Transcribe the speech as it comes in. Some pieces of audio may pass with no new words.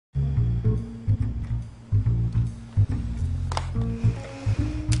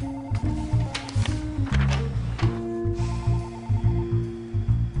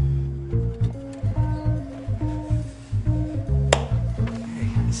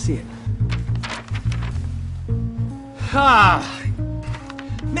see it. Ah.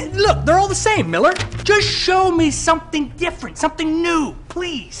 Look, they're all the same, Miller. Just show me something different, something new,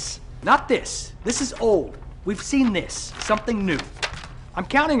 please. Not this. This is old. We've seen this. Something new. I'm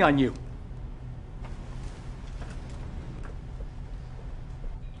counting on you.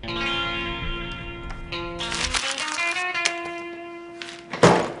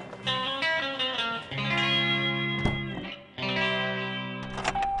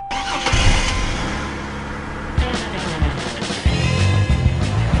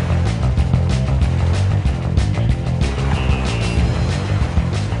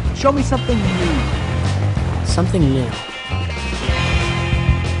 Show me something new. Something new.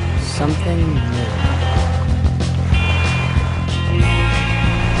 Something new.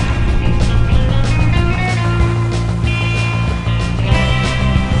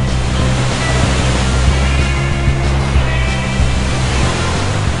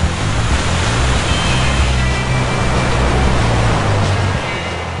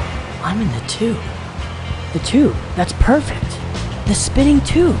 I'm in the tube. The tube. That's perfect. The spinning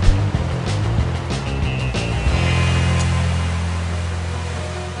tube.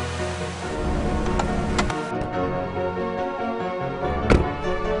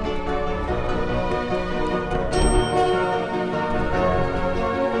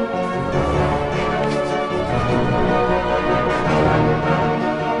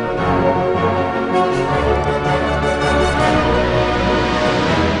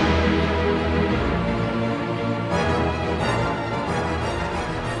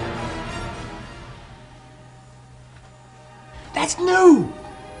 That's new!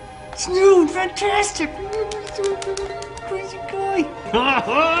 It's new and fantastic! Crazy guy!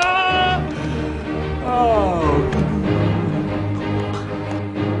 Oh.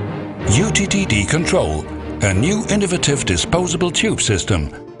 UTTD Control, a new innovative disposable tube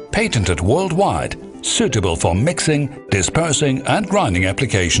system, patented worldwide, suitable for mixing, dispersing and grinding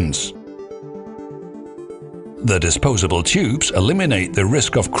applications. The disposable tubes eliminate the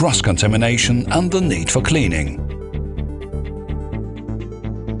risk of cross-contamination and the need for cleaning.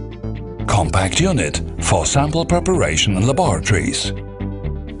 Compact unit for sample preparation in laboratories.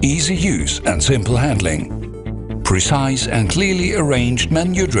 Easy use and simple handling. Precise and clearly arranged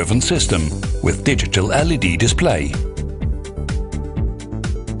menu-driven system with digital LED display.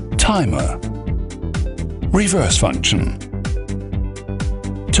 Timer. Reverse function.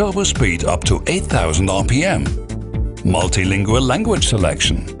 Turbo speed up to 8000 RPM. Multilingual language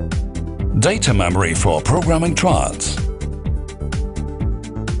selection. Data memory for programming trials.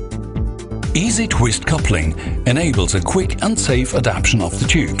 Easy twist coupling enables a quick and safe adaptation of the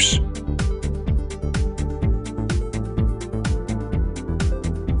tubes.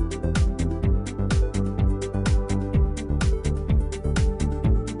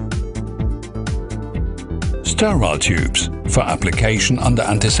 Sterile tubes for application under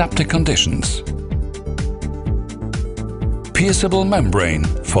antiseptic conditions. Pierceable membrane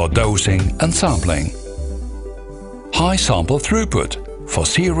for dosing and sampling. High sample throughput for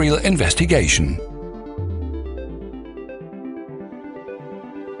serial investigation.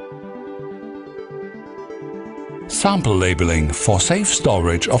 Sample labeling for safe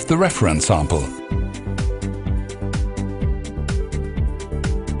storage of the reference sample.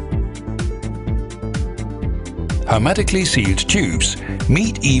 Hermetically sealed tubes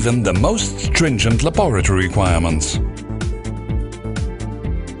meet even the most stringent laboratory requirements.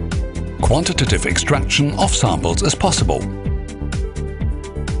 Quantitative extraction of samples is possible.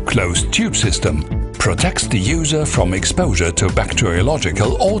 Closed tube system protects the user from exposure to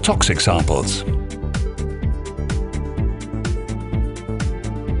bacteriological or toxic samples.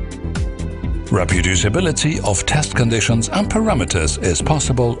 Reproducibility of test conditions and parameters is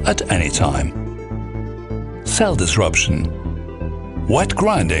possible at any time. Cell disruption. Wet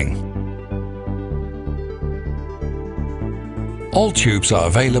grinding. All tubes are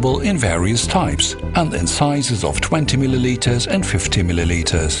available in various types and in sizes of 20 ml and 50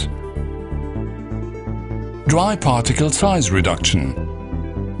 ml. Dry particle size reduction.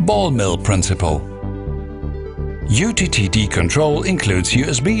 Ball mill principle. UTTD control includes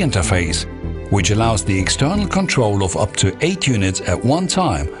USB interface, which allows the external control of up to 8 units at one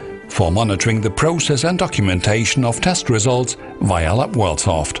time for monitoring the process and documentation of test results via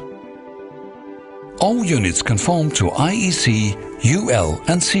LabWorldSoft. All units conform to IEC, UL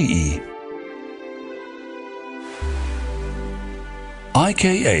and CE.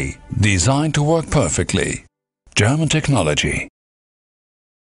 IKA, designed to work perfectly. German technology.